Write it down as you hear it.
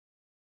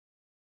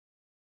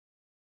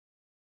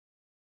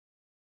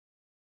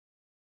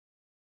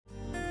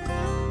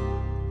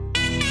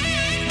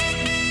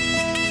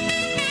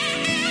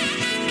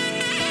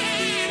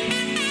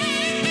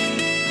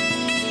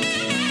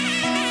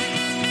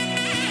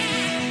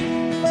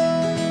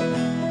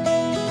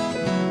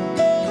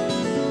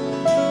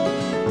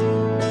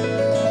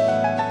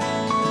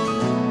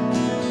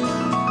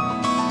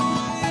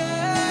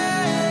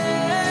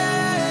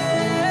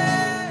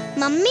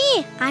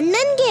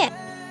ಅಣ್ಣನ್ಗೆ.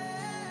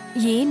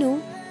 ಏನು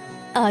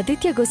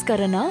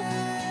ಆದಿತ್ಯಗೋಸ್ಕರನಾ?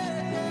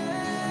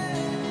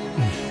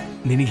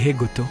 ನಿನಗೆ ಹೇಗೆ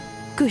ಗೊತ್ತು?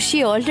 ಖುಷಿ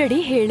ಆಲ್ರೆಡಿ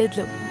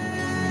ಹೇಳಿದ್ಲು.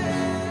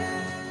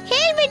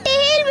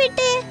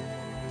 ಹೇಳ್ಬಿಟ್ಟೆ.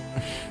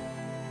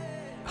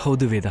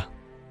 ಹೌದು ವೇದ,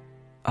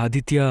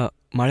 ಆದಿತ್ಯ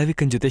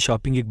ಮಾಳವಿಕನ್ ಜೊತೆ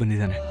ಶಾಪಿಂಗಿಗೆ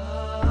ಬಂದಿದ್ದಾನೆ.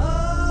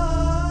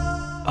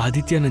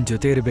 ಆದಿತ್ಯ ನನ್ನ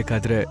ಜೊತೆ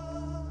ಇರಬೇಕಾದ್ರೆ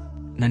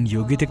ನನ್ನ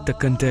ಯೋಗ್ಯತೆಗೆ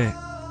ತಕ್ಕಂತೆ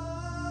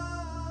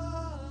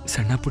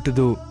ಸಣ್ಣ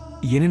ಪುಟ್ಟದು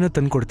ಏನೇನೋ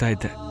ತಂದ್ಕೊಡ್ತಾ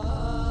ಇದ್ದೆ.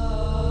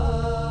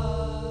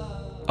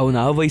 ಅವನ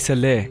ಆ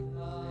ವಯಸ್ಸಲ್ಲೇ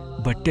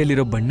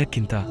ಬಟ್ಟೆಯಲ್ಲಿರೋ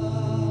ಬಣ್ಣಕ್ಕಿಂತ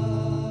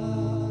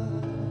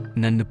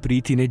ನನ್ನ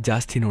ಪ್ರೀತಿನೇ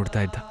ಜಾಸ್ತಿ ನೋಡ್ತಾ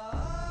ಇದ್ದ.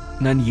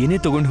 ನಾನು ಏನೇ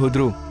ತಗೊಂಡು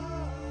ಹೋದ್ರೂ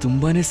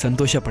ತುಂಬಾನೇ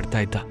ಸಂತೋಷ ಪಡ್ತಾ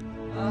ಇದ್ದ.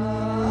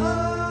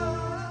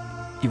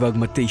 ಇವಾಗ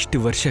ಮತ್ತೆ ಇಷ್ಟು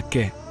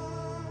ವರ್ಷಕ್ಕೆ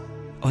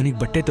ಅವನಿಗೆ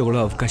ಬಟ್ಟೆ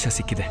ತಗೊಳ್ಳೋ ಅವಕಾಶ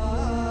ಸಿಕ್ಕಿದೆ.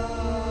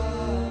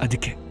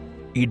 ಅದಕ್ಕೆ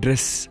ಈ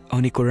ಡ್ರೆಸ್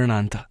ಅವನಿಗೆ ಕೊಡೋಣ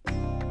ಅಂತ.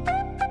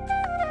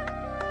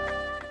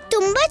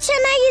 ತುಂಬಾ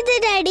ಚೆನ್ನಾಗಿದೆ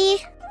ಡ್ಯಾಡಿ.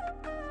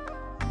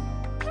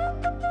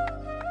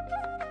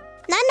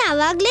 ನಾನು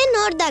ಅವಾಗ್ಲೇ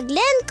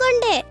ನೋಡ್ದಾಗ್ಲೇ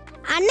ಅನ್ಕೊಂಡೆ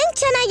ಅಣ್ಣಂಗ್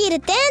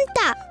ಚೆನ್ನಾಗಿರುತ್ತೆ ಅಂತ.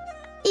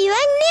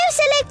 ಇವಾಗ ನೀವು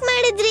ಸೆಲೆಕ್ಟ್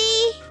ಮಾಡಿದ್ರಿ.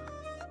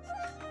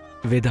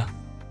 ವೇದ,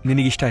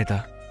 ನಿನಗಿಷ್ಟ ಆಯ್ತಾ?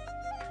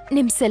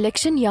 ನಿಮ್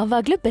ಸೆಲೆಕ್ಷನ್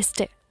ಯಾವಾಗ್ಲೂ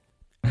ಬೆಸ್ಟೇ.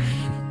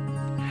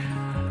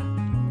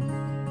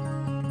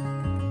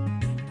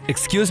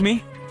 ಎಕ್ಸ್ಕ್ಯೂಸ್ ಮೀ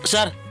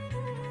ಸರ್,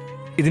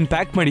 ಇದನ್ನ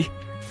ಪ್ಯಾಕ್ ಮಾಡಿ.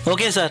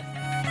 Okay sir.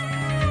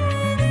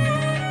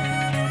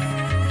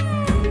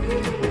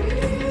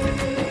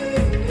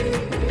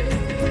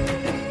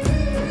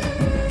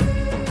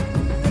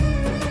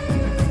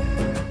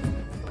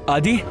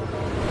 ಆದಿ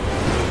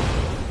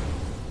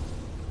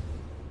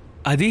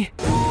ಆದಿ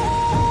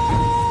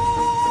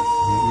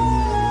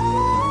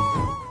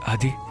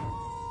ಆದಿ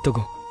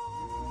ತಗೋ,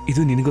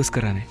 ಇದು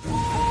ನಿನಗೋಸ್ಕರನೇ.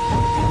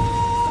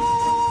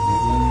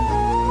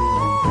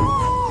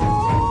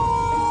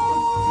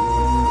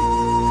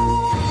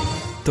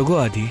 ತಗೋ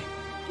ಆದಿ.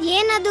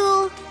 ಏನದು?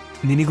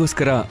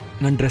 ನಿನಗೋಸ್ಕರ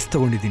ನಾನು ಡ್ರೆಸ್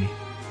ತಗೊಂಡಿದ್ದೀನಿ.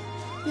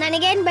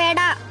 ನನಗೇನ್ ಬೇಡ,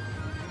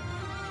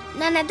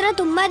 ನನ್ನ ಹತ್ರ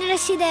ತುಂಬಾ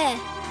ಡ್ರೆಸ್ ಇದೆ.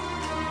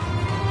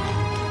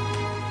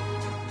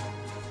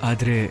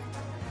 ಆದ್ರೆ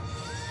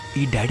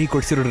ಈ ಡ್ಯಾಡಿ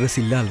ಕೊಡ್ಸಿರೋ ಡ್ರೆಸ್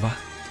ಇಲ್ಲ ಅಲ್ವಾ?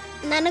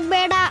 ನನಗ್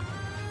ಬೇಡ,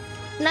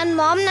 ನನ್ನ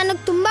ಮಾಮ್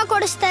ನನಗ್ ತುಂಬಾ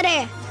ಕೊಡಿಸ್ತಾರೆ.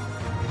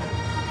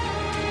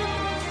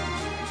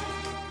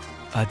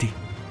 ಆದಿ,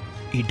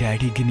 ಈ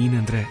ಡ್ಯಾಡಿಗೆ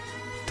ನೀನಂದ್ರೆ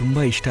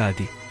ತುಂಬಾ ಇಷ್ಟ.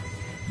 ಆದಿ,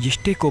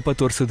 ಎಷ್ಟೇ ಕೋಪ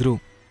ತೋರಿಸಿದ್ರು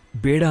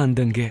ಬೇಡ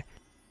ಅಂದಂಗೆ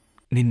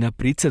ನಿನ್ನ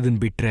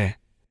ಪ್ರೀತಿಸೋದನ್ ಬಿಟ್ರೆ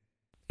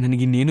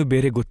ನನಗಿನ್ನೇನು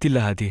ಬೇರೆ ಗೊತ್ತಿಲ್ಲ.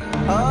 ಆದಿ,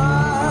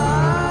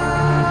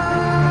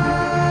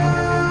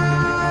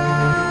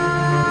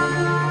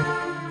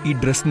 ಈ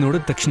ಡ್ರೆಸ್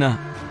ನೋಡಿದ ತಕ್ಷಣ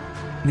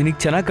ನಿನಗೆ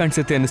ಚೆನ್ನಾಗಿ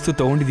ಕಾಣಿಸುತ್ತೆ ಅನ್ನಿಸ್ತು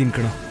ತಗೊಂಡಿದ್ದೀನಿ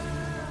ಕಣೋ.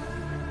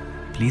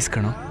 ಪ್ಲೀಸ್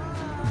ಕಣೋ,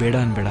 ಬೇಡ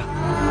ಅನ್ಬೇಡ.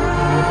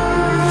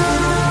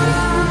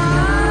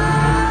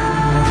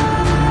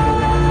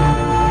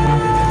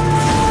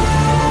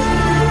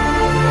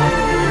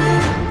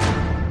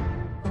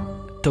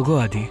 ತಗೋ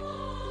ಆದಿ.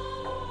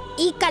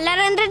 ಈ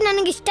ಕಲರ್ ಅಂದ್ರೆ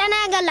ನನಗೆ ಇಷ್ಟನೇ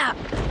ಆಗಲ್ಲ.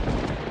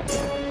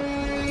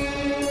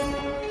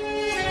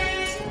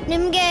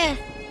 ನಿಮ್ಗೆ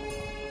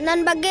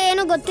ನನ್ನ ಬಗ್ಗೆ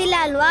ಏನು ಗೊತ್ತಿಲ್ಲ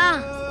ಅಲ್ವಾ?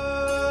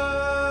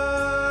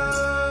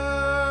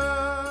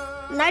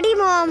 ನಡಿ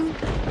ಮಾಮ್.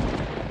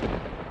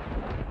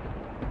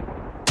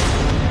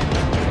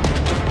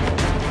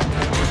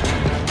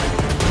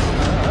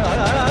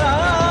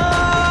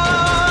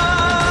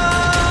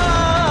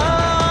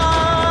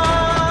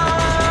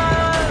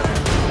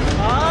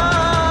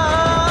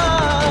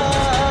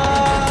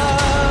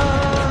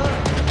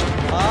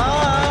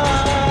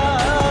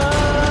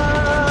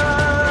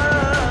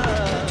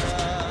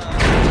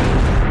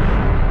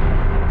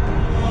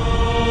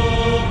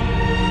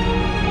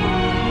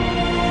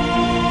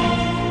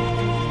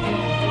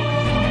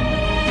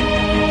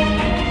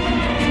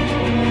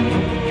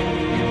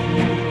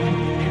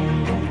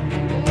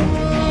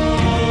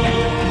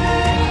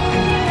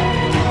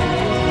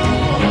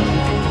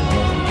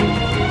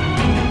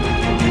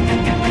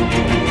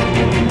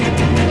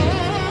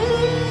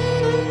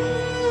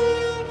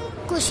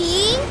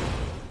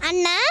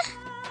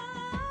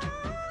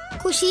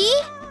 ಖುಷಿ,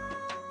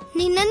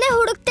 ನಿನ್ನನ್ನೇ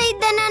ಹುಡುಕ್ತಾ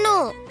ಇದ್ದೆ ನಾನು.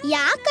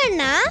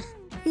 ಯಾಕಣ್ಣ?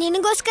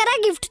 ನಿನಗೋಸ್ಕರ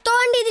ಗಿಫ್ಟ್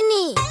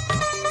ತಗೊಂಡಿದ್ದೀನಿ.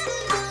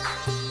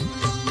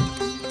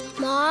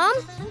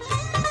 Ma'am,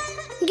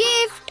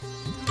 gift.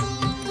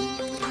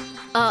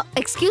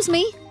 Excuse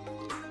me.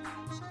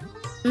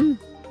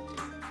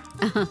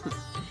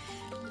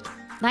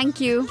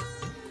 Thank you.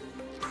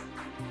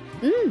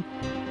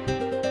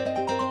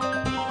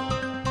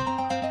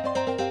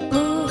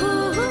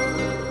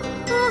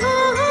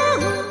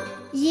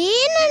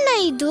 ಏನಣ್ಣ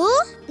ಇದು?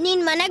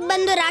 ನೀನ್ ಮನೆಗ್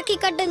ಬಂದು ರಾಖಿ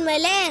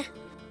ಕಟ್ಟಿದ್ಮೇಲೆ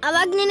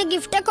ಅವಾಗ ನಿನಗೆ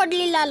ಗಿಫ್ಟೇ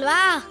ಕೊಡ್ಲಿಲ್ಲ ಅಲ್ವಾ?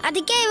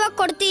 ಅದಕ್ಕೆ ಇವಾಗ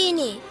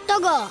ಕೊಡ್ತೀನಿ,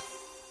 ತಗೋ.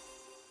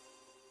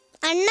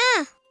 ಅಣ್ಣ,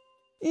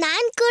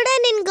 ನಾನ್ ಕೂಡ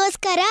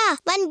ನಿನ್ಗೋಸ್ಕರ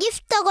ಒಂದ್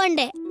ಗಿಫ್ಟ್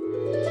ತಗೊಂಡೆ.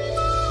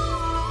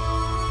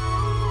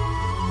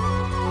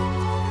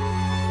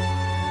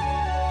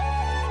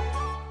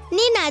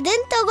 ನೀನ್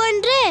ಅದನ್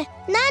ತಗೊಂಡ್ರೆ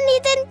ನಾನ್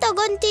ಇದನ್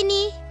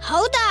ತಗೊಂತೀನಿ.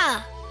 ಹೌದಾ?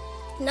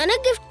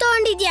 ನನಗ್ ಗಿಫ್ಟ್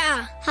ತಗೊಂಡಿದ್ಯಾ?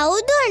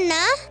 ಹೌದು ಅಣ್ಣ.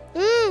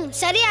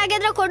 ಸರಿ,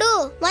 ಹಾಗಾದ್ರೆ ಕೊಡು.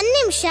 ಒಂದ್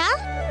ನಿಮಿಷ.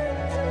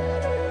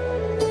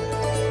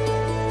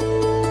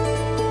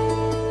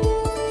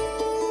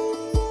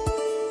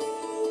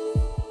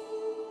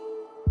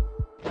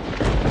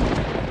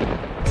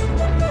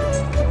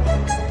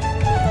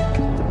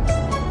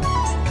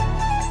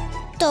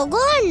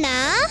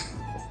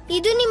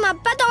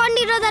 ಅಪ್ಪ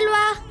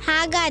ತಗೊಂಡಿರೋದಲ್ವಾ?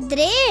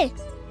 ಹಾಗಾದ್ರೆ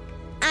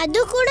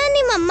ಅದು ಕೂಡ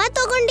ನಿಮ್ಮಮ್ಮ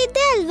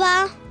ತಗೊಂಡಿದ್ದೆ ಅಲ್ವಾ?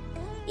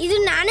 ಇದು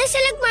ನಾನೇ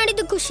ಸೆಲೆಕ್ಟ್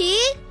ಮಾಡಿದ್ದು ಖುಷಿ.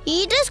 ಈ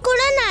ಡ್ರೆಸ್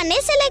ಕೂಡ ನಾನೇ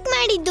ಸೆಲೆಕ್ಟ್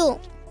ಮಾಡಿದ್ದು.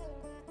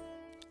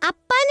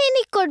 ಅಪ್ಪ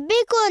ನಿನಗೆ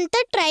ಕೊಡ್ಬೇಕು ಅಂತ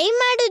ಟ್ರೈ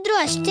ಮಾಡಿದ್ರು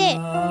ಅಷ್ಟೇ.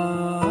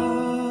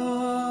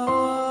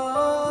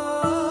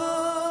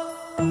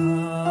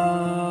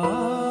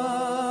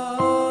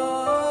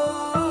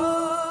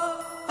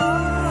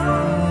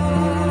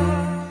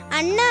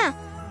 ಅಣ್ಣ,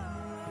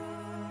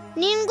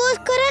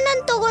 ನಿನ್ಗೋಸ್ಕರ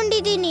ನಾನು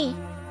ತಗೊಂಡಿದ್ದೀನಿ.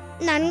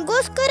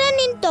 ನನ್ಗೋಸ್ಕರ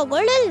ನೀನ್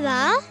ತಗೊಳ್ಳಲ್ವಾ?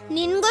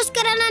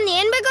 ನಿನ್ಗೋಸ್ಕರ ನಾನು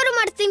ಏನ್ ಬೇಕಾದ್ರೂ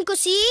ಮಾಡ್ತೀನಿ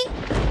ಖುಷಿ.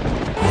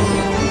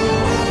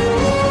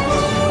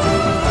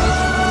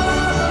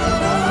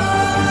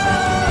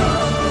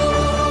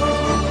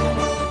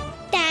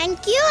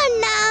 ಥ್ಯಾಂಕ್ ಯು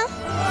ಅಣ್ಣ.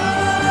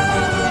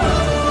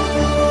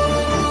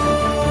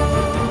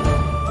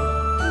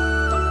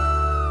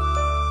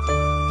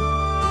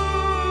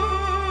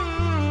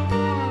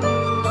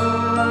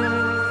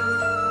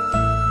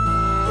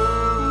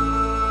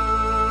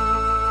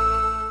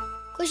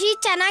 ಖುಷಿ,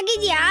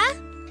 ಚೆನ್ನಾಗಿದ್ಯಾ?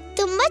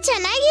 ತುಂಬಾ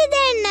ಚೆನ್ನಾಗಿದೆ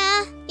ಅಣ್ಣ.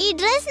 ಈ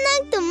ಡ್ರೆಸ್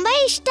ನಂಗೆ ತುಂಬಾ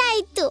ಇಷ್ಟ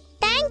ಆಯ್ತು.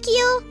 Thank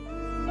you.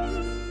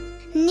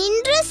 ನಿನ್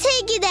ಡ್ರೆಸ್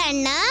ಹೇಗಿದೆ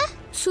ಅಣ್ಣ?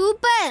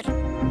 ಸೂಪರ್.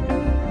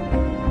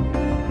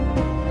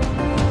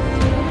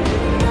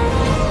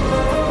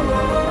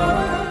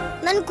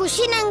 ನನ್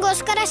ಖುಷಿ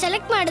ನಂಗೋಸ್ಕರ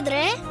ಸೆಲೆಕ್ಟ್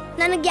ಮಾಡಿದ್ರೆ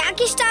ನನಗೆ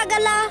ಯಾಕೆ ಇಷ್ಟ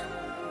ಆಗಲ್ಲ?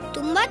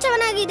 ತುಂಬಾ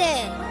ಚೆನ್ನಾಗಿದೆ.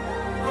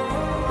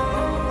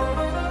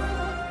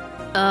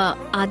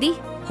 ಆದಿ,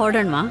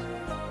 ಹೊರಡೋಣವಾ?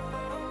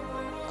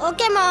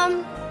 Okay ma'am.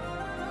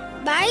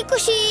 ಬಾಯ್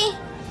ಖುಷಿ.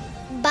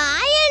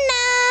 ಬಾಯ್ ಅಣ್ಣ.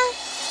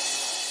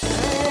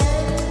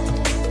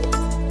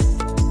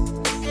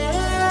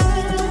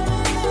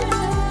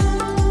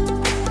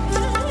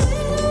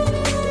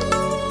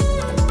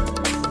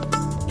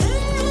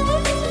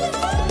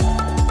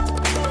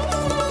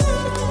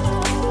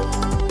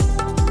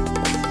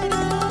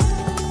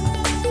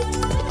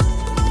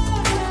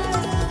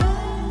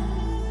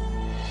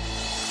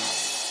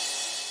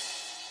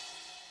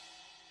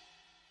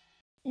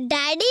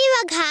 ಡ್ಯಾಡಿ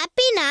ಇವಾಗ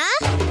ಹ್ಯಾಪಿನಾ?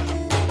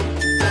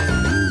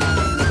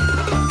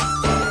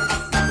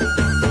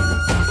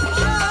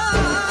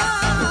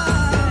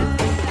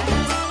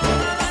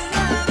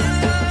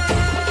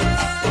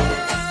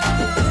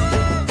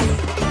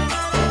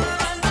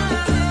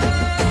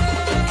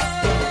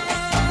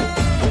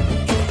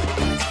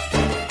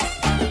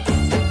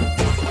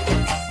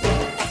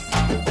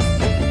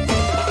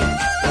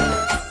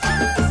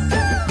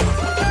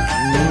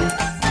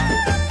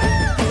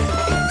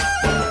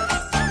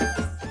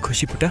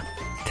 ಖುಷಿ ಪುಟ್ಟ,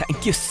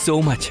 ಥ್ಯಾಂಕ್ ಯು ಸೋ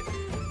ಮಚ್.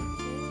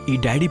 ಈ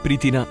ಡ್ಯಾಡಿ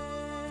ಪ್ರೀತಿನ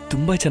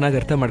ತುಂಬಾ ಚೆನ್ನಾಗಿ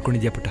ಅರ್ಥ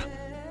ಮಾಡ್ಕೊಂಡಿದ್ಯಾ ಪುಟ್ಟ.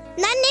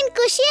 ನನ್ನೇನ್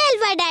ಖುಷಿ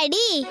ಅಲ್ವಾ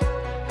ಡ್ಯಾಡಿ?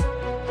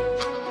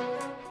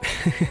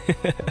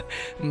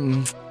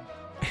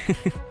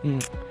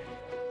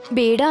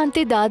 ಬೇಡ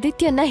ಅಂತಿದ್ದ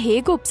ಆದಿತ್ಯನ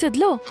ಹೇಗೆ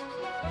ಒಪ್ಸಿದ್ಲು?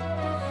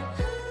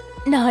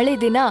 ನಾಳೆ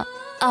ದಿನ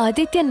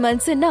ಆದಿತ್ಯನ್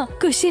ಮನ್ಸನ್ನ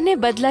ಖುಷಿನೇ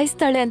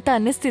ಬದಲಾಯಿಸ್ತಾಳೆ ಅಂತ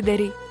ಅನ್ನಿಸ್ತಿದೆ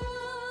ರೀ.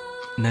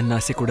 ನನ್ನ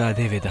ಆಸೆ ಕೂಡ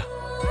ಅದೇ ವೇದ.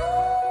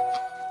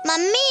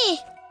 Mummy,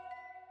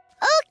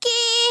 okay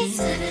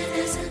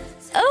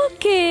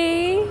okay.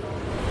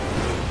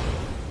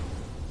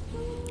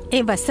 ಏ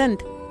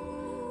ವಸಂತ್,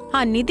 ಆ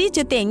ನಿಧಿ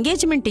ಜೊತೆ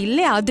ಎಂಗೇಜ್ಮೆಂಟ್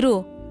ಇಲ್ಲೇ ಆದ್ರೂ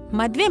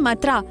ಮದ್ವೆ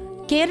ಮಾತ್ರ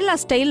ಕೇರಳ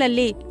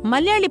ಸ್ಟೈಲಲ್ಲಿ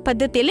ಮಲಯಾಳಿ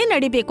ಪದ್ಧತಿಯಲ್ಲಿ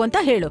ನಡಿಬೇಕು ಅಂತ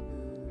ಹೇಳು.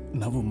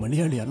 ನಾವು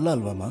ಮಲಯಾಳಿ ಅಲ್ಲ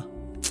ಅಲ್ವಮ್ಮ?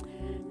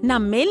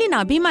 ನಮ್ ಮೇಲಿನ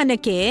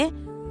ಅಭಿಮಾನಕ್ಕೆ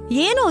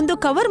ಏನೋ ಒಂದು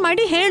ಕವರ್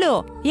ಮಾಡಿ ಹೇಳು.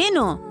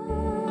 ಏನು?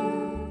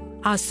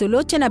 ಆ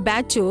ಸುಲೋಚನಾ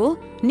ಬ್ಯಾಚು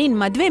ನಿನ್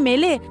ಮದ್ವೆ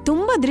ಮೇಲೆ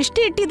ತುಂಬಾ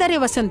ದೃಷ್ಟಿ ಇಟ್ಟಿದ್ದಾರೆ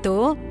ವಸಂತು.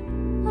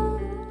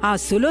 ಆ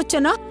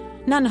ಸುಲೋಚನಾ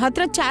ನನ್ನ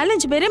ಹತ್ರ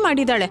ಚಾಲೆಂಜ್ ಬೇರೆ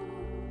ಮಾಡಿದಾಳೆ.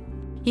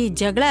 ಈ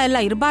ಜಗಳ ಎಲ್ಲ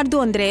ಇರಬಾರ್ದು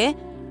ಅಂದ್ರೆ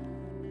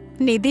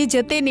ನಿಧಿ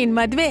ಜೊತೆ ನಿನ್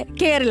ಮದ್ವೆ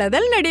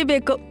ಕೇರಳದಲ್ಲಿ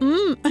ನಡಿಬೇಕು.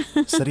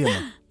 ಸರಿ ಅಮ್ಮ,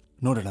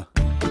 ನೋಡೋಣ.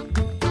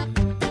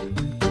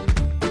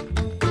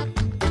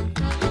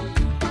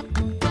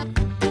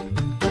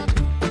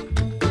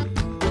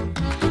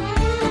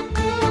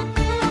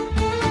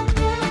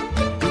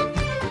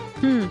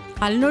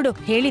 ಅಲ್ಲಿ ನೋಡು,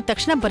 ಹೇಳಿದ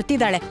ತಕ್ಷಣ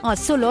ಬರ್ತಿದ್ದಾಳೆ ಆ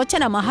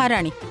ಸುಲೋಚನಾ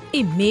ಮಹಾರಾಣಿ. ಈ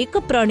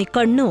ಮೇಕಪ್ ಪ್ರಾಣಿ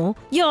ಕಣ್ಣು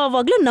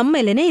ಯಾವಾಗ್ಲೂ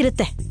ನಮ್ಮೇಲೇನೆ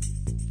ಇರುತ್ತೆ.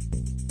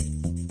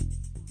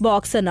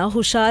 ಬಾಕ್ಸ್ ಅನ್ನ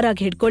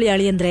ಹುಷಾರಾಗಿ ಹಿಡ್ಕೊಳ್ಳಿ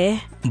ಅಳಿ ಅಂದ್ರೆ.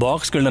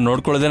 ಬಾಕ್ಸ್ಗಳನ್ನ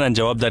ನೋಡ್ಕೊಳ್ಳೋದೇ ನನ್ನ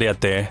ಜವಾಬ್ದಾರಿ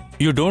ಅತ್ತೆ.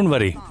 You don't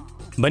worry.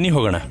 ಬನ್ನಿ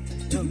ಹೋಗೋಣ.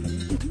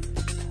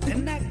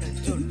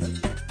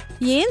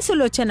 ಏನ್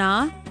ಸುಲೋಚನಾ,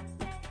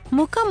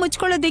 ಮುಖ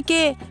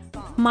ಮುಚ್ಕೊಳ್ಳೋದಿಕ್ಕೆ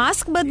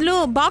ಮಾಸ್ಕ್ ಬದಲು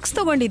ಬಾಕ್ಸ್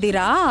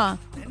ತಗೊಂಡಿದ್ದೀರಾ?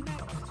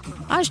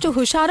 ಅಷ್ಟು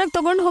ಹುಷಾರಾಗಿ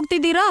ತಗೊಂಡು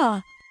ಹೋಗ್ತಿದ್ದೀರಾ?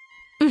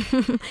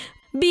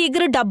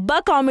 ಬೀಗ್ರ ಡಬ್ಬಾ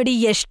ಕಾಮಿಡಿ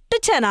ಎಷ್ಟು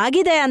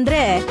ಚೆನ್ನಾಗಿದೆ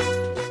ಅಂದ್ರೆ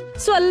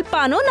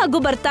ಸ್ವಲ್ಪನೂ ನಗು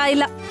ಬರ್ತಾ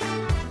ಇಲ್ಲ.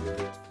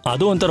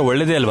 ಅದು ಒಂಥರ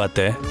ಒಳ್ಳೇದೇ ಅಲ್ವಾ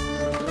ಅತ್ತೆ?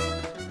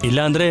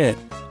 ಇಲ್ಲಾಂದ್ರೆ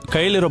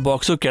ಕೈಲಿರೋ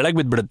ಬಾಕ್ಸು ಕೆಳಗೆ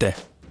ಬಿದ್ಬಿಡುತ್ತೆ.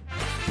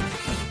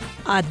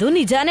 ಅದು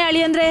ನಿಜಾನೇ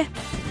ಅಳಿ ಅಂದ್ರೆ.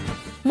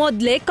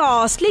 ಮೊದ್ಲೇ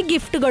ಕಾಸ್ಟ್ಲಿ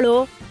ಗಿಫ್ಟ್ಗಳು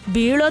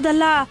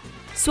ಬೀಳೋದಲ್ಲ,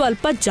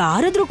 ಸ್ವಲ್ಪ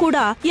ಜಾರದ್ರು ಕೂಡ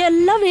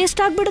ಎಲ್ಲ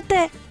ವೇಸ್ಟ್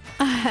ಆಗ್ಬಿಡುತ್ತೆ.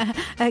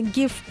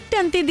 ಗಿಫ್ಟ್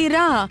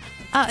ಅಂತಿದ್ದೀರಾ?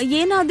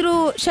 ಏನಾದ್ರೂ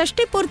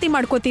ಷಷ್ಠಿ ಪೂರ್ತಿ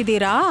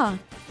ಮಾಡ್ಕೋತಿದ್ದೀರಾ?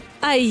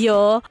 ಅಯ್ಯೋ,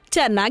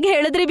 ಚೆನ್ನಾಗಿ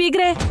ಹೇಳಿದ್ರಿ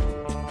ಬೀಗ್ರೆ.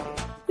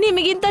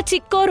 ನಿಮಗಿಂತ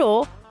ಚಿಕ್ಕೋರು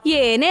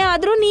ಏನೇ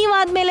ಆದ್ರೂ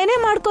ನೀವಾದ್ಮೇಲೆನೆ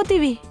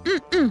ಮಾಡ್ಕೋತೀವಿ.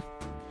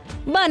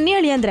 ಬನ್ನಿ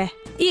ಅಳಿ ಅಂದ್ರೆ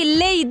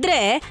ಇಲ್ಲೇ ಇದ್ರೆ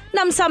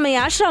ನಮ್ ಸಮಯ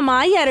ಶ್ರಮ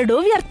ಎರಡೂ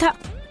ವ್ಯರ್ಥ.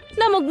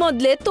 ನಮಗ್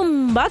ಮೊದ್ಲೇ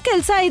ತುಂಬಾ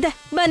ಕೆಲ್ಸ ಇದೆ.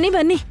 ಬನ್ನಿ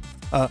ಬನ್ನಿ.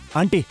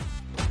 ಆಂಟಿ,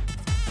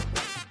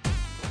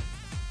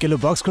 ಕೆಲವು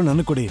ಬಾಕ್ಸ್ಗಳು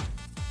ನನಗೆ ಕೊಡಿ,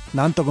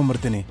 ನಾನು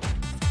ತಗೊಂಬರ್ತೀನಿ.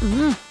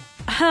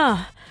 ಹಾ,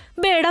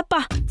 ಬೇಡಪ್ಪ.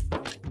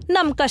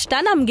 ನಮ್ ಕಷ್ಟ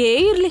ನಮ್ಗೇ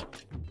ಇರ್ಲಿ.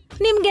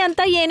 ನಿಮ್ಗೆ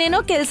ಅಂತ ಏನೇನೋ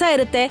ಕೆಲ್ಸ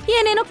ಇರುತ್ತೆ,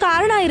 ಏನೇನೋ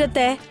ಕಾರಣ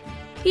ಇರುತ್ತೆ.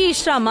 ಈ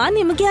ಶ್ರಮ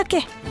ನಿಮ್ಗೆ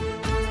ಯಾಕೆ?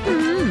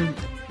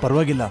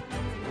 ಪರವಾಗಿಲ್ಲ,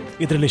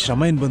 ಇದರಲ್ಲಿ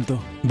ಶ್ರಮ ಏನ್ ಬಂತು?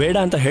 ಬೇಡ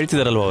ಅಂತ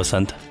ಹೇಳ್ತಿದಾರಲ್ವಾ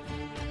ವಸಂತ್,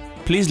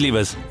 ಪ್ಲೀಸ್ ಲೀವ್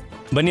ಅಸ್.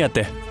 ಬನ್ನಿ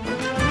ಅತ್ತೆ.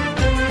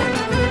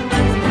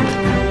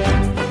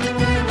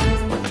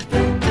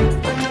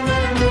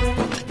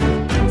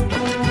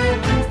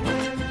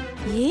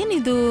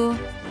 ಏನಿದು?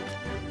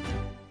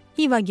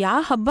 ಇವಾಗ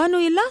ಯಾವ ಹಬ್ಬನೂ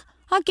ಇಲ್ಲ,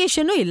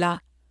 ಅಕೇಶನೂ ಇಲ್ಲ,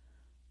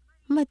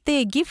 ಮತ್ತೆ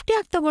ಗಿಫ್ಟ್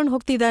ಯಾಕೆ ತಗೊಂಡು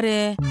ಹೋಗ್ತಿದ್ದಾರೆ?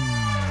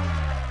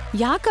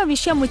 ಯಾಕ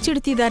ವಿಷಯ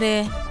ಮುಚ್ಚಿಡ್ತಿದ್ದಾರೆ?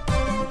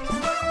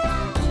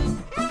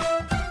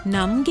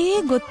 ನಮ್ಗೆ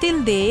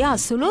ಗೊತ್ತಿಲ್ದೆ ಆ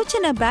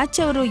ಸುಲೋಚನಾ ಬ್ಯಾಚ್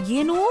ಅವರು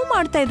ಏನೋ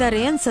ಮಾಡ್ತಾ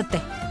ಇದ್ದಾರೆ ಅನ್ಸತ್ತೆ.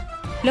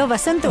 ಲೋ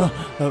ವಸಂತು,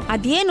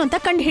 ಅದೇನು ಅಂತ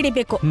ಕಂಡು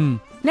ಹಿಡಿಬೇಕು.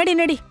 ನಡಿ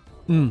ನಡಿ.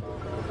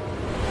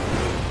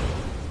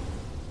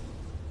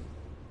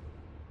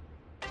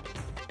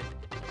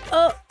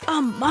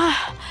 ಅಮ್ಮ,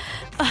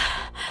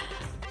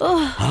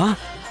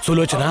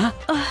 ಸುಲೋಚನಾ,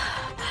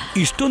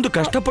 ಇಷ್ಟೊಂದು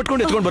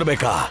ಕಷ್ಟಪಟ್ಕೊಂಡು ಎತ್ಕೊಂಡು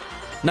ಬರ್ಬೇಕಾ?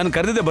 ನಾನು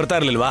ಕರೆದಿದ್ದೆ ಬರ್ತಾ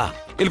ಇರ್ಲಿಲ್ವಾ?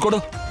 ಇಲ್ಲಿ ಕೊಡು.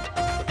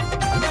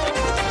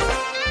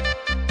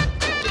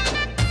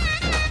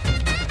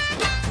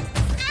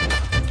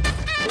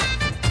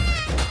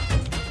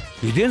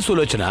 ಇದೇನ್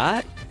ಸುಲೋಚನಾ,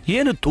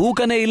 ಏನು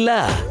ತೂಕನೇ ಇಲ್ಲ?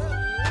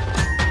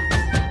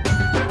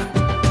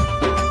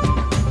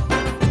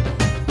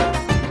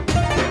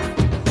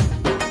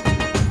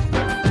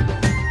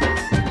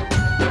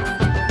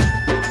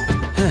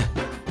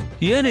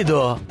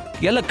 ಏನಿದು?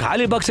 ಎಲ್ಲ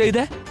ಖಾಲಿ ಬಾಕ್ಸ್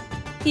ಇದೆ.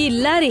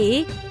 ಇಲ್ಲ ರೀ,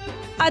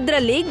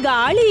 ಅದ್ರಲ್ಲಿ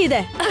ಗಾಳಿ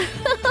ಇದೆ.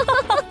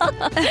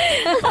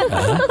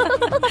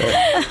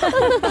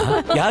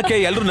 ಯಾಕೆ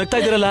ಎಲ್ರು ನಗ್ತಾ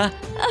ಇದ್ದೀರಲ್ಲ?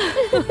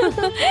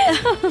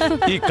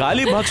 ಈ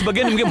ಖಾಲಿ ಬಾಕ್ಸ್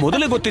ಬಗ್ಗೆ ನಿಮ್ಗೆ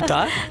ಮೊದಲೇ ಗೊತ್ತಿತ್ತಾ?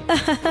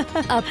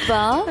 ಅಪ್ಪ,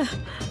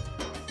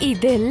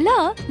 ಇದೆಲ್ಲ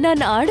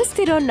ನಾನು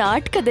ಆಡಿಸ್ತಿರೋ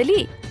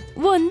ನಾಟಕದಲ್ಲಿ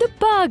ಒಂದು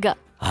ಭಾಗ.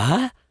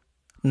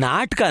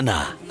 ನಾಟಕನಾ?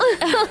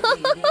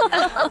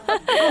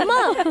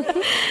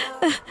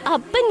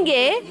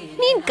 ಅಪ್ಪನ್ಗೆ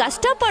ನೀನ್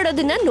ಕಷ್ಟ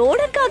ಪಡೋದನ್ನ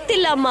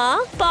ನೋಡಕ್ಕಾಗ್ತಿಲ್ಲಮ್ಮ,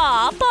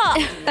 ಪಾಪ.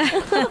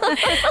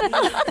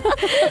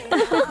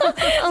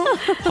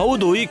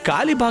 ಹೌದು, ಈ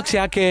ಖಾಲಿ ಬಾಕ್ಸ್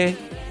ಯಾಕೆ?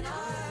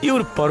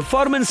 ಇವ್ರ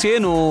ಪರ್ಫಾರ್ಮೆನ್ಸ್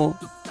ಏನು?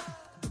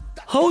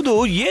 ಹೌದು,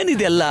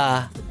 ಏನಿದೆಲ್ಲ?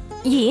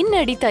 ಏನ್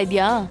ನಡೀತಾ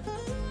ಇದ್ಯಾ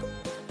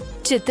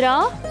ಚಿತ್ರ?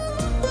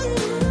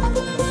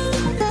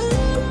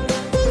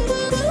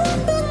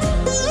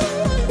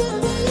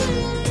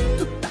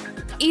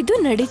 ಇದು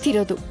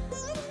ನಡೀತಿರೋದು.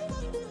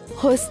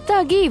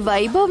 ಹೊಸ್ದಾಗಿ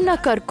ವೈಭವ್ನ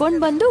ಕರ್ಕೊಂಡ್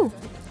ಬಂದು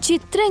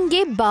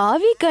ಚಿತ್ರಂಗೆ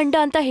ಬಾವಿ ಗಂಡ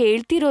ಅಂತ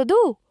ಹೇಳ್ತಿರೋದು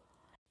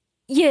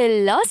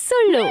ಎಲ್ಲ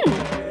ಸುಳ್ಳು.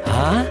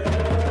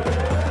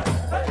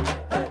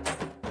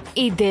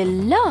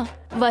 ಇದೆಲ್ಲ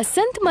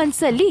ವಸಂತ್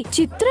ಮನ್ಸಲ್ಲಿ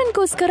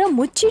ಚಿತ್ರನ್ಗೋಸ್ಕರ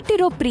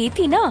ಮುಚ್ಚಿಟ್ಟಿರೋ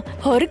ಪ್ರೀತಿನ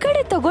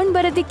ಹೊರಗಡೆ ತಗೊಂಡ್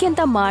ಬರೋದಿಕ್ಕೆ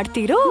ಅಂತ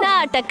ಮಾಡ್ತಿರೋ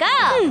ನಾಟಕ.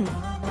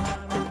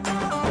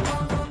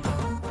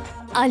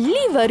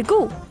 ಅಲ್ಲಿವರೆಗೂ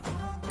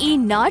ಈ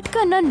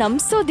ನಾಟಕನ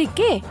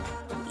ನಂಬಿಸೋದಿಕ್ಕೆ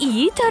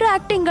ಈ ತರ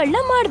ಆಕ್ಟಿಂಗ್ಗಳನ್ನ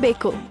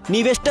ಮಾಡ್ಬೇಕು.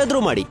 ನೀವೆಷ್ಟಾದ್ರೂ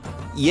ಮಾಡಿ,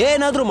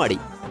 ಏನಾದ್ರೂ ಮಾಡಿ,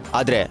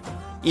 ಆದ್ರೆ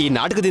ಈ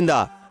ನಾಟಕದಿಂದ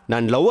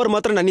ನನ್ ಲವರ್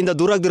ಮಾತ್ರ ನನ್ನಿಂದ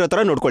ದೂರ ಆಗದಿರೋ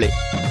ತರ ನೋಡ್ಕೊಳ್ಳಿ.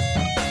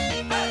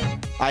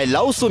 I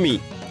love Sumi,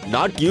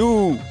 not you.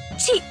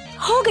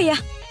 ಹೋಗಯ್ಯ.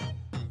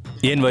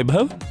 ಏನ್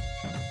ವೈಭವ್,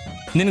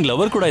 ನಿನ್ಗೆ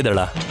ಲವರ್ ಕೂಡ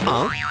ಇದ್ದಾಳ?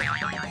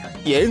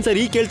 ಏನ್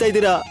ಸರಿ ಕೇಳ್ತಾ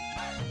ಇದ್ದೀರಾ?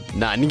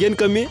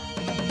 ನನ್ಗೇನ್ ಕಮ್ಮಿ?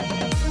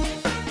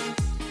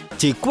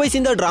 ಚಿಕ್ಕ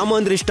ವಯಸ್ಸಿಂದ ಡ್ರಾಮಾ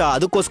ಅಂದ್ರೆ ಇಷ್ಟ,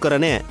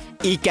 ಅದಕ್ಕೋಸ್ಕರನೇ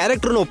ಈ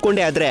ಕ್ಯಾರೆಕ್ಟರ್ನ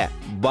ಒಪ್ಕೊಂಡೆ. ಆದ್ರೆ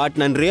ಬಟ್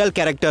ನನ್ real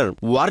character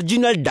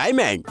original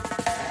diamond.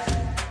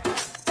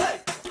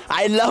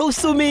 I love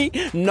Sumi,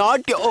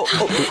 not you.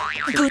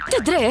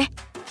 ಗೊತ್ತಿದ್ರೆ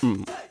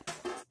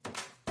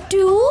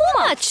ಟೂ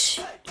ಮಚ್.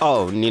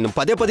 ನೀನು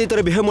ಪದೇ ಪದೇ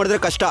ತರ ಬಿಹೇವ್ ಮಾಡಿದ್ರೆ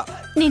ಕಷ್ಟ.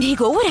 ನೀನ್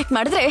ಹೀಗೆ ಓವರ್ ಆಕ್ಟ್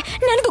ಮಾಡಿದ್ರೆ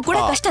ನನಗೂ ಕೂಡ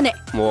ಕಷ್ಟನೇ.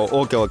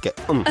 Okay okay.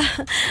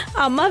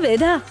 ಅಮ್ಮ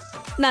ವೇದ,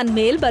 ನಾನ್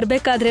ಮೇಲ್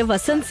ಬರ್ಬೇಕಾದ್ರೆ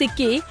ವಸಂತ್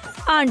ಸಿಕ್ಕಿ,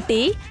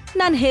 ಆಂಟಿ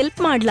ನಾನ್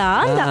ಹೆಲ್ಪ್ ಮಾಡ್ಲಾ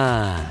ಅಂದ.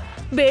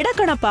 ಬೇಡ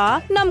ಕಣಪ್ಪ,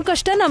 ನಮ್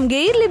ಕಷ್ಟ ನಮ್ಗೆ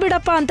ಇರ್ಲಿ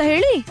ಬಿಡಪ್ಪ ಅಂತ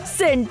ಹೇಳಿ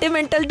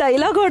ಸೆಂಟಿಮೆಂಟಲ್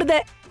ಡೈಲಾಗ್ ಹೊಡ್ದೆ.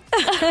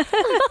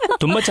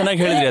 ತುಂಬಾ ಚೆನ್ನಾಗಿ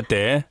ಹೇಳಿದ್ರಿ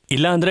ಅತ್ತೆ.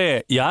 ಇಲ್ಲ ಅಂದ್ರೆ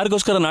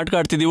ಯಾರಿಗೋಸ್ಕರ ನಾಟಕ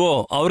ಆಡ್ತಿದೀವೋ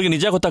ಅವ್ರಿಗೆ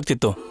ನಿಜ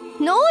ಗೊತ್ತಾಗ್ತಿತ್ತು.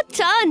 No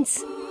chance.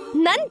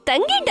 ನನ್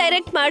ತಂಗಿ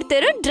ಡೈರೆಕ್ಟ್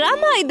ಮಾಡ್ತಿರೋ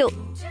ಡ್ರಾಮಾ ಇದು.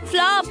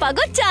 ಫ್ಲಾಪ್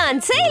ಆಗೋ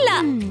ಚಾನ್ಸೇ ಇಲ್ಲ.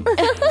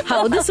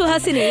 ಹೌದು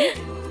ಸುಹಾಸಿನಿ,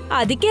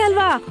 ಅದಕ್ಕೆ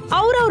ಅಲ್ವಾ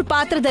ಅವ್ರವ್ರ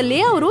ಪಾತ್ರದಲ್ಲಿ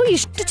ಅವರು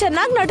ಇಷ್ಟು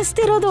ಚೆನ್ನಾಗಿ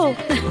ನಟಿಸ್ತಿರೋದು.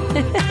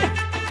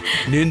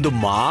 ನಿಂದು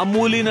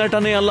ಮಾಮೂಲಿ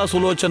ನಟನೆ ಅಲ್ಲ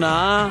ಸುಲೋಚನಾ,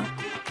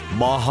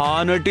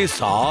 ಮಹಾನಟಿ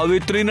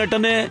ಸಾವಿತ್ರಿ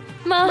ನಟನೆ.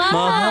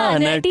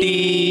 ಮಹಾನಟಿ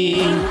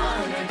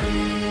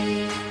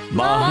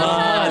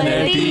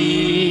ಮಹಾನಟಿ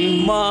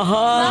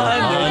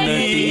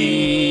ಮಹಾನಟಿ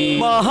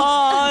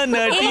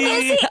ಮಹಾನಟಿ.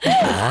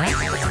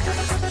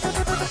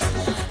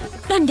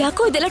 ನನ್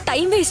ಯಾಕೋ ಇದೆಲ್ಲ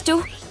ಟೈಮ್ ವೇಸ್ಟು,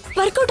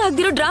 ವರ್ಕೌಟ್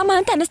ಆಗ್ದಿರೋ ಡ್ರಾಮಾ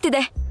ಅಂತ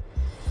ಅನಿಸ್ತಿದೆ.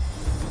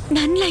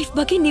 ನನ್ ಲೈಫ್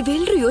ಬಗ್ಗೆ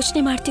ನೀವೆಲ್ರೂ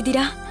ಯೋಚನೆ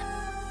ಮಾಡ್ತಿದ್ದೀರಾ,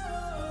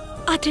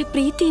 ಆದ್ರೆ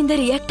ಪ್ರೀತಿಯಿಂದ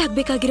ರಿಯಾಕ್ಟ್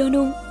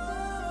ಆಗ್ಬೇಕಾಗಿರೋನು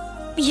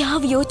ಯಾವ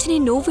ಯೋಚನೆ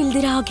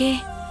ನೋವಿಲ್ದಿರ ಹಾಗೆ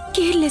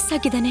ಕೇರ್ಲೆಸ್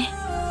ಆಗಿದ್ದಾನೆ.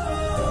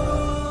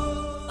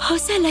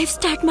 ಹೊಸ ಲೈಫ್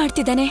ಸ್ಟಾರ್ಟ್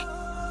ಮಾಡ್ತಿದ್ದಾನೆ.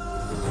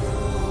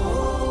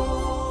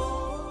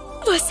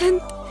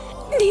 ವಸಂತ್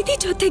ನಿಧಿ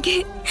ಜೊತೆಗೆ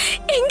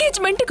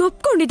ಎಂಗೇಜ್ಮೆಂಟ್ಗೆ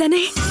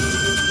ಒಪ್ಕೊಂಡಿದ್ದಾನೆ.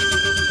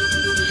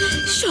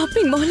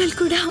 ಶಾಪಿಂಗ್ ಮಾಲ್ ಅಲ್ಲಿ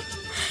ಕೂಡ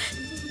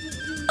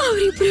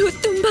ಅವರಿಬ್ರು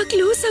ತುಂಬಾ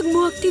ಕ್ಲೋಸ್ ಆಗಿ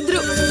ಮೂವ್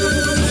ಆಗ್ತಿದ್ರು.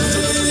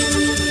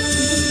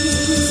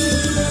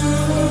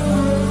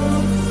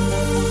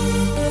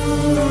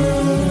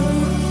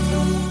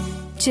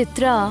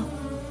 ಚಿತ್ರ,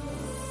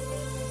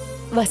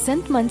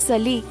 ವಸಂತ್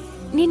ಮನ್ಸಲ್ಲಿ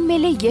ನಿನ್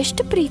ಮೇಲೆ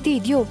ಎಷ್ಟು ಪ್ರೀತಿ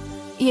ಇದೆಯೋ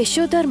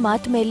ಯಶೋಧರ್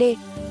ಮಾತ್ ಮೇಲೆ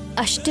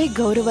ಅಷ್ಟೇ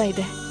ಗೌರವ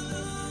ಇದೆ.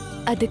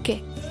 ಅದಕ್ಕೆ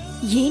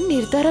ಏನ್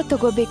ನಿರ್ಧಾರ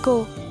ತಗೋಬೇಕೋ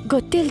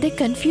ಗೊತ್ತಿಲ್ಲದೆ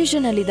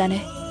ಕನ್ಫ್ಯೂಷನ್ ಅಲ್ಲಿದ್ದಾನೆ.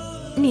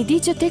 ನಿಧಿ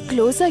ಜೊತೆ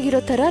ಕ್ಲೋಸ್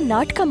ಆಗಿರೋ ತರ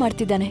ನಾಟಕ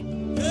ಮಾಡ್ತಿದ್ದಾನೆ.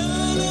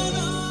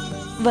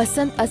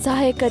 ವಸಂತ್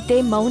ಅಸಹಾಯಕತೆ,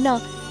 ಮೌನ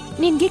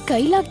ನಿನ್ಗೆ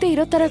ಕೈಲಾಗದೆ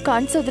ಇರೋ ತರ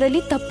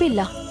ಕಾಣಿಸೋದ್ರಲ್ಲಿ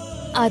ತಪ್ಪಿಲ್ಲ.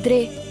 ಆದ್ರೆ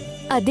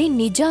ಅದೇ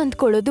ನಿಜ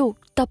ಅಂದ್ಕೊಳ್ಳೋದು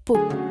ತಪ್ಪು.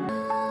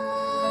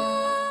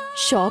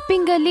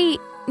 ಶಾಪಿಂಗ್ ಅಲ್ಲಿ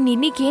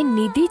ನಿನಗೆ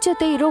ನಿಧಿ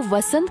ಜೊತೆ ಇರೋ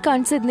ವಸಂತ್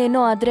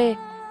ಕಾಣಿಸಿದ್ನೇನೋ, ಆದ್ರೆ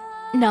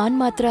ನಾನ್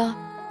ಮಾತ್ರ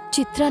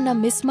ಚಿತ್ರನ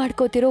ಮಿಸ್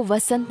ಮಾಡ್ಕೋತಿರೋ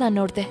ವಸಂತ್ನ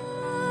ನೋಡ್ದೆ.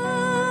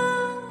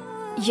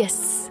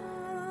 ಎಸ್,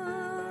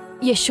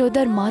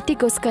 ಯಶೋಧರ್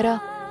ಮಾತಿಗೋಸ್ಕರ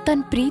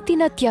ತನ್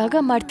ಪ್ರೀತಿನ ತ್ಯಾಗ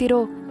ಮಾಡ್ತಿರೋ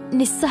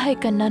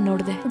ನಿಸ್ಸಹಾಯಕನ್ನ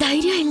ನೋಡ್ದೆ.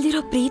 ಧೈರ್ಯ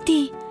ಇಲ್ದಿರೋ ಪ್ರೀತಿ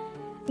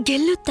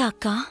ಗೆಲ್ಲುತ್ತಾ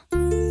ಅಕ್ಕ?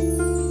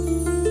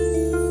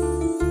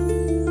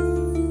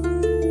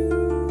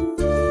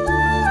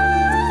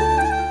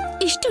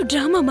 ಇಷ್ಟು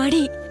ಡ್ರಾಮಾ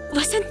ಮಾಡಿ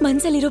ವಸಂತ್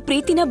ಮನ್ಸಲ್ಲಿರೋ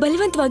ಪ್ರೀತಿನ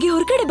ಬಲವಂತವಾಗಿ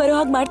ಹೊರಗಡೆ ಬರೋ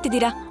ಹಾಗೆ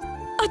ಮಾಡ್ತಿದ್ದೀರಾ.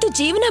 ಅದು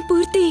ಜೀವನ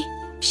ಪೂರ್ತಿ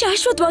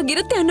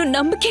ಶಾಶ್ವತವಾಗಿರುತ್ತೆ ಅನ್ನೋ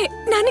ನಂಬಿಕೆ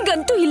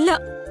ನನಗಂತೂ ಇಲ್ಲ.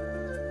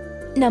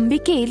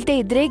 ನಂಬಿಕೆ ಇಲ್ದೇ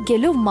ಇದ್ರೆ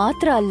ಗೆಲುವು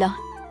ಮಾತ್ರ ಅಲ್ಲ,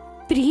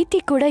 ಪ್ರೀತಿ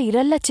ಕೂಡ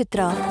ಇರಲ್ಲ ಚಿತ್ರ.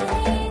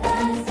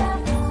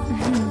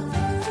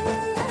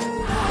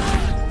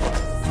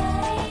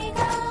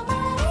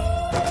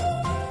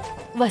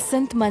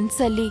 ವಸಂತ್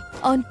ಮನ್ಸಲ್ಲಿ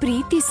ಅವನ್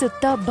ಪ್ರೀತಿ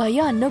ಸುತ್ತ ಭಯ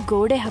ಅನ್ನೋ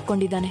ಗೋಡೆ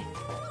ಹಾಕೊಂಡಿದ್ದಾನೆ.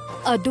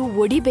 ಅದು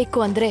ಒಡಿಬೇಕು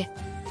ಅಂದ್ರೆ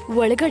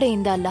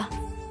ಒಳಗಡೆಯಿಂದ ಅಲ್ಲ,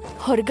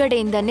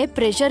 ಹೊರಗಡೆಯಿಂದಾನೇ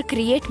ಪ್ರೆಷರ್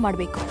ಕ್ರಿಯೇಟ್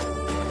ಮಾಡ್ಬೇಕು.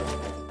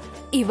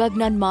 ಇವಾಗ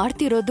ನಾನ್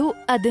ಮಾಡ್ತಿರೋದು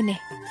ಅದನ್ನೇ.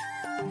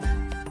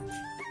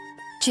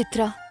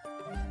 ಚಿತ್ರ,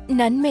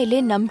 ನನ್ ಮೇಲೆ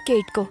ನಂಬಿಕೆ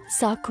ಇಟ್ಕೋ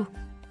ಸಾಕು.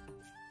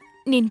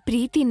 ನಿನ್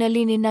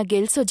ಪ್ರೀತಿನಲ್ಲಿ ನಿನ್ನ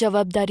ಗೆಲ್ಸೋ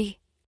ಜವಾಬ್ದಾರಿ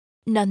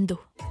ನಂದು.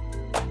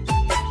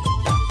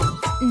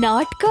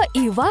 ನಾಟಕ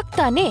ಇವಾಗ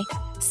ತಾನೇ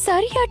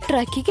ಸರಿಯಾದ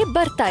ಟ್ರ್ಯಾಕಿಗೆ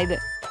ಬರ್ತಾ ಇದೆ.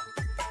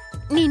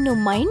 ನೀನು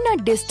ಮೈಂಡ್ನ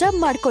ಡಿಸ್ಟರ್ಬ್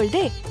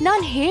ಮಾಡ್ಕೊಳ್ದೆ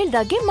ನಾನ್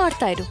ಹೇಳ್ದಾಗೆ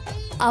ಮಾಡ್ತಾ ಇರು.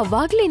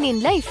 ಅವಾಗ್ಲೇ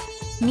ನಿನ್ ಲೈಫ್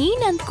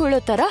ನೀನ್ ಅಂದ್ಕೊಳ್ಳೋ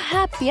ತರ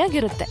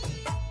ಹ್ಯಾಪಿಯಾಗಿರುತ್ತೆ.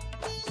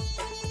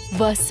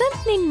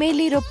 ವಸಂತ್ ನಿನ್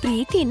ಮೇಲಿರೋ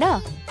ಪ್ರೀತಿನ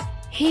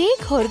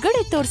ಹೇಗ್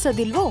ಹೊರಗಡೆ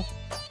ತೋರ್ಸೋದಿಲ್ವೋ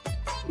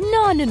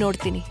ನಾನು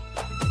ನೋಡ್ತೀನಿ.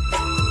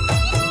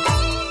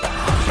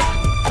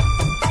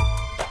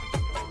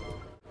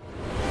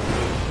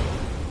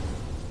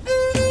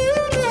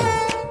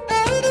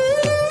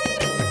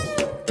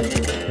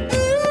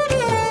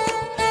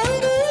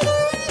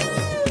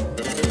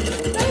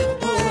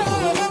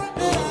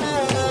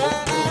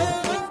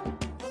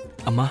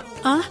 ಅಮ್ಮ,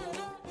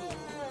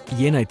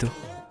 ಏನಾಯ್ತು?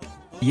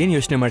 ಏನ್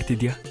ಯೋಚನೆ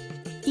ಮಾಡ್ತಿದ್ಯಾ?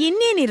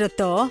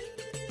 ಇನ್ನೇನಿರುತ್ತೋ,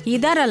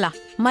 ಇದಾರಲ್ಲ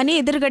ಮನೆ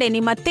ಎದುರುಗಡೆ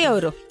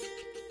ನಿಮ್ಮತ್ತೆಯವರು.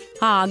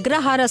 ಆ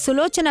ಅಗ್ರಹಾರ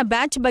ಸುಲೋಚನಾ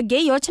ಬ್ಯಾಚ್ ಬಗ್ಗೆ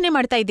ಯೋಚನೆ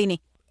ಮಾಡ್ತಾ ಇದ್ದೀನಿ.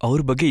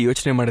 ಅವ್ರ ಬಗ್ಗೆ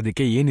ಯೋಚನೆ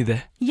ಮಾಡೋದಕ್ಕೆ ಏನಿದೆ?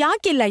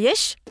 ಯಾಕಿಲ್ಲ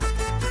ಯಶ್,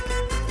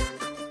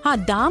 ಆ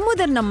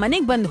ದಾಮೋದರ್ ನಮ್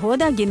ಮನೆಗ್ ಬಂದ್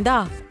ಹೋದಾಗಿಂದ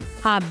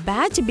ಆ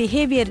ಬ್ಯಾಚ್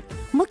ಬಿಹೇವಿಯರ್,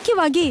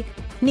 ಮುಖ್ಯವಾಗಿ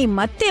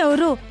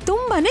ನಿಮ್ಮತ್ತೆಯವರು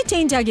ತುಂಬಾನೇ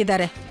ಚೇಂಜ್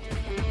ಆಗಿದ್ದಾರೆ.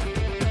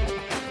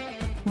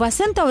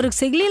 ವಸಂತ್ ಅವ್ರಿಗೆ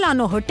ಸಿಗ್ಲಿಲ್ಲ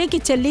ಅನ್ನೋ ಹೊಟ್ಟೆ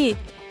ಕಿಚ್ಚಲ್ಲಿ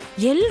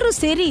ಎಲ್ರೂ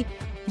ಸೇರಿ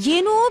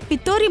ಏನೋ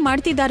ಪಿತ್ತೋರಿ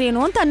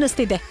ಮಾಡ್ತಿದಾರೇನೋ ಅಂತ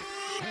ಅನ್ನಿಸ್ತಿದೆ.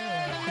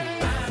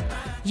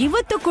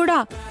 ಇವತ್ತು ಕೂಡ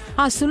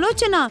ಆ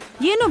ಸುಲೋಚನಾ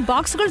ಏನೋ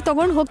ಬಾಕ್ಸ್ಗಳು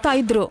ತಗೊಂಡು ಹೋಗ್ತಾ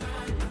ಇದ್ರು.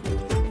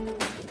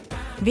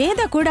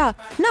 ವೇದ ಕೂಡ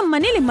ನಮ್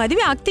ಮನೇಲಿ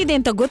ಮದುವೆ ಆಗ್ತಿದೆ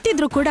ಅಂತ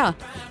ಗೊತ್ತಿದ್ರು ಕೂಡ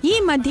ಈ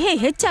ಮಧ್ಯೆ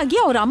ಹೆಚ್ಚಾಗಿ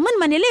ಅವ್ರ ಅಮ್ಮನ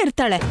ಮನೇಲೇ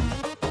ಇರ್ತಾಳೆ.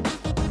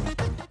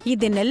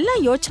 ಇದನ್ನೆಲ್ಲ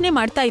ಯೋಚನೆ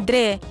ಮಾಡ್ತಾ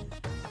ಇದ್ರೆ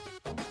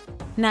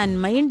ನನ್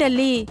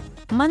ಮೈಂಡಲ್ಲಿ,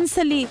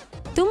 ಮನ್ಸಲ್ಲಿ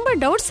ತುಂಬಾ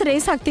ಡೌಟ್ಸ್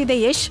ರೇಸ್ ಆಗ್ತಿದೆ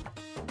ಯಶ್.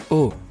 ಓ,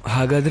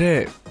 ಹಾಗಾದ್ರೆ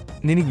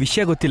ನಿನಗ್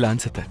ವಿಷಯ ಗೊತ್ತಿಲ್ಲ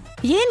ಅನ್ಸುತ್ತೆ.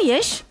 ಏನ್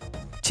ಯಶ್?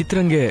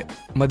 ಚಿತ್ರಂಗೆ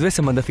ಮದ್ವೆ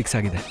ಸಂಬಂಧ ಫಿಕ್ಸ್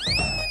ಆಗಿದೆ.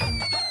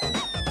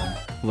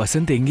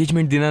 ವಸಂತ್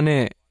ಎಂಗೇಜ್ಮೆಂಟ್ ದಿನಾನೇ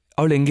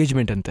ಅವಳ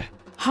ಎಂಗೇಜ್ಮೆಂಟ್ ಅಂತೆ.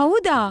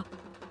 ಹೌದಾ?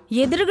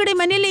 ಎದುರುಗಡೆ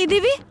ಮನೇಲಿ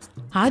ಇದೀವಿ,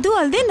 ಅದು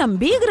ಅಲ್ದೆ ನಮ್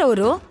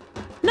ಬೀಗ್ರವ್ರು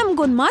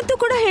ನಮ್ಗೊಂದ್ ಮಾತು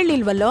ಕೂಡ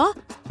ಹೇಳಿಲ್ವಲ್ಲೋ.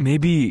 ಮೇ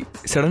ಬಿ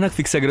ಸಡನ್ ಆಗಿ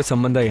ಫಿಕ್ಸ್ ಆಗಿರೋ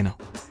ಸಂಬಂಧ ಏನೋ.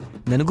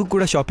 ನನಗೂ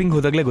ಕೂಡ ಶಾಪಿಂಗ್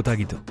ಹೋದಾಗ್ಲೇ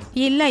ಗೊತ್ತಾಗಿತ್ತು.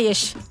 ಇಲ್ಲ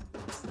ಯಶ್,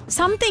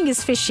 ಸಮಥಿಂಗ್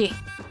ಇಸ್ ಫಿಶಿ.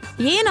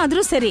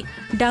 ಏನಾದ್ರೂ ಸರಿ,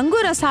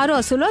 ಡಂಗೂರ ಸಾರೋ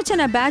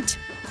ಸುಲೋಚನಾ ಬ್ಯಾಚ್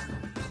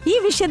ಈ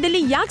ವಿಷಯದಲ್ಲಿ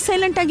ಯಾಕೆ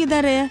ಸೈಲೆಂಟ್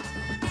ಆಗಿದ್ದಾರೆ?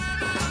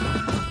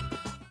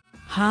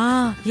 ಹಾ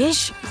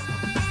ಯಶ್,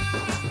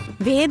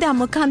 ವೇದ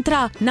ಮುಖಾಂತರ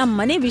ನಮ್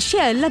ಮನೆ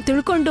ವಿಷಯ ಎಲ್ಲ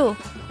ತಿಳ್ಕೊಂಡು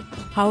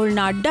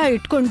ಅವಳನ್ನ ಅಡ್ಡ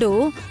ಇಟ್ಕೊಂಡು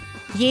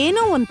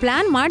ಏನೋ ಒಂದ್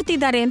ಪ್ಲಾನ್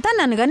ಮಾಡ್ತಿದ್ದಾರೆ ಅಂತ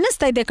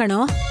ನನ್ಗನ್ನಿಸ್ತಾ ಇದೆ ಕಣೋ.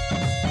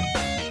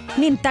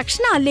 ನಿನ್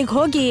ತಕ್ಷಣ ಅಲ್ಲಿಗೆ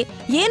ಹೋಗಿ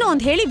ಏನೋ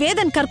ಒಂದ್ ಹೇಳಿ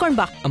ವೇದನ್ ಕರ್ಕೊಂಡ್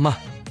ಬಾ. ಅಮ್ಮ,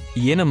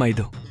 ಏನಮ್ಮ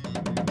ಇದು?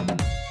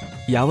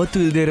 ಯಾವತ್ತೂ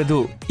ಇಲ್ದೇ ಇರೋದು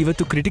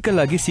ಇವತ್ತು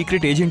ಕ್ರಿಟಿಕಲ್ ಆಗಿ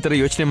ಸೀಕ್ರೆಟ್ ಏಜೆಂಟ್ ತರ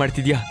ಯೋಚನೆ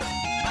ಮಾಡ್ತಿದ್ಯಾ?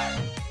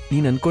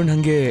 ನೀನ್ ಅನ್ಕೊಂಡ್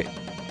ಹಂಗೆ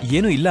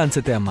ಏನೂ ಇಲ್ಲ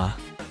ಅನ್ಸುತ್ತೆ ಅಮ್ಮ.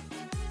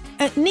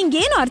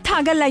 ನಿಂಗೇನು ಅರ್ಥ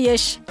ಆಗಲ್ಲ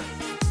ಯಶ್.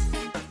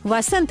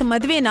 ವಸಂತ್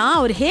ಮದ್ವೆನ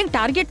ಅವ್ರು ಹೇಗ್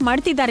ಟಾರ್ಗೆಟ್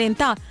ಮಾಡ್ತಿದ್ದಾರೆ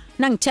ಅಂತ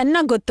ನಂಗ್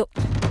ಚೆನ್ನಾಗ್ ಗೊತ್ತು.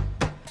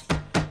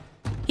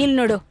 ಇಲ್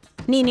ನೋಡು,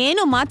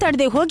 ನೀನೇನು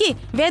ಮಾತಾಡ್ದೆ ಹೋಗಿ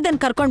ವೇದನ್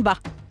ಕರ್ಕೊಂಡ್ ಬಾ.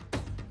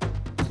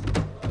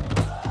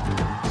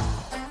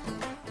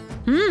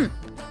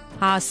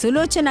 ಆ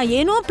ಸುಲೋಚನಾ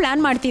ಏನೋ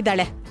ಪ್ಲಾನ್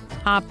ಮಾಡ್ತಿದ್ದಾಳೆ.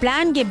 ಆ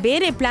ಪ್ಲಾನ್ಗೆ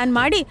ಬೇರೆ ಪ್ಲಾನ್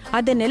ಮಾಡಿ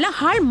ಅದನ್ನೆಲ್ಲ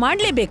ಹಾಳು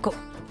ಮಾಡ್ಲೇಬೇಕು.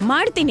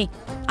 ಮಾಡ್ತೀನಿ.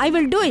 I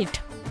will do it.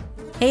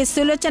 Hey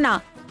Sulochana,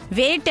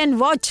 wait and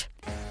watch.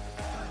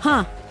 ಹಾ,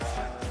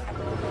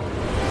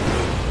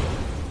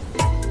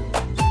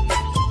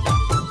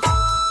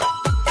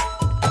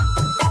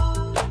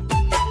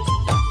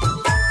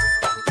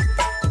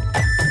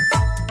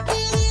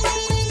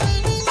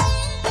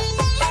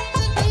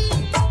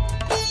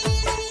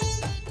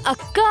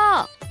 ಅಕ್ಕ,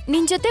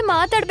 ನಿನ್ ಜೊತೆ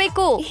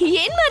ಮಾತಾಡ್ಬೇಕು.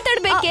 ಏನ್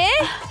ಮಾತಾಡ್ಬೇಕೆ?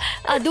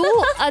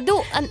 ಅದು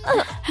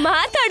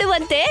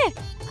ಮಾತಾಡುವಂತೆ.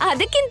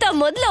 ಅದಕ್ಕಿಂತ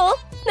ಮೊದ್ಲು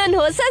ನನ್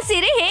ಹೊಸ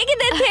ಸೀರೆ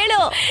ಹೇಗಿದೆ ಅಂತ ಹೇಳು.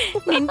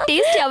 ನಿನ್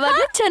ಟೇಸ್ಟ್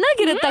ಯಾವಾಗ್ಲೂ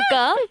ಚೆನ್ನಾಗಿರುತ್ತಕ್ಕ.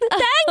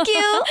 Thank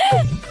you.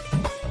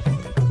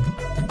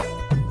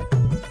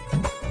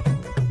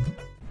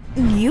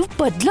 ನೀವು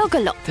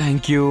ಬದ್ಲಾಗಲ್ಲ.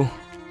 Thank you.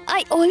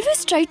 I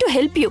always try to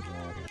help you.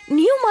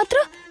 ನೀವು ಮಾತ್ರ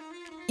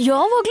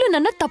ಯಾವಾಗ್ಲೂ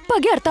ನನ್ನ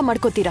ತಪ್ಪಾಗಿ ಅರ್ಥ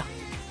ಮಾಡ್ಕೋತೀರಾ,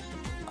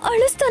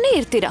 ಅಳಿಸ್ತಾನೆ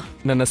ಇರ್ತೀರಾ.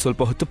 ನನ್ನ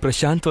ಸ್ವಲ್ಪ ಹೊತ್ತು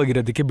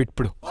ಪ್ರಶಾಂತವಾಗಿರೋದಕ್ಕೆ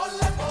ಬಿಟ್ಬಿಡು.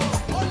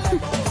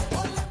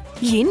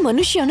 ಏನ್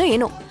ಮನುಷ್ಯನೋ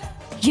ಏನೋ,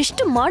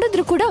 ಎಷ್ಟು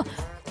ಮಾಡಿದ್ರು ಕೂಡ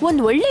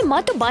ಒಂದ್ ಒಳ್ಳೆ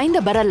ಮಾತು ಬಾಯಿಂದ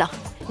ಬರಲ್ಲ.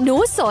 No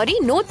sorry,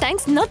 no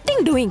thanks,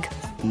 nothing doing.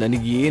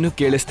 ನನಗೇನು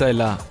ಕೇಳಿಸ್ತಾ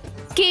ಇಲ್ಲ.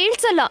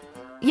 ಕೇಳ್ಸಲ್ಲ.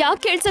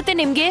 ಯಾಕೆ ಕೇಳ್ಸತ್ತೆ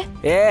ನಿಮ್ಗೆ?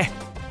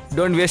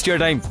 Don't waste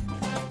your time.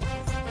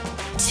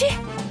 ಛೀ.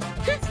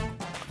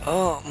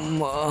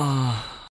 ಅಮ್ಮ.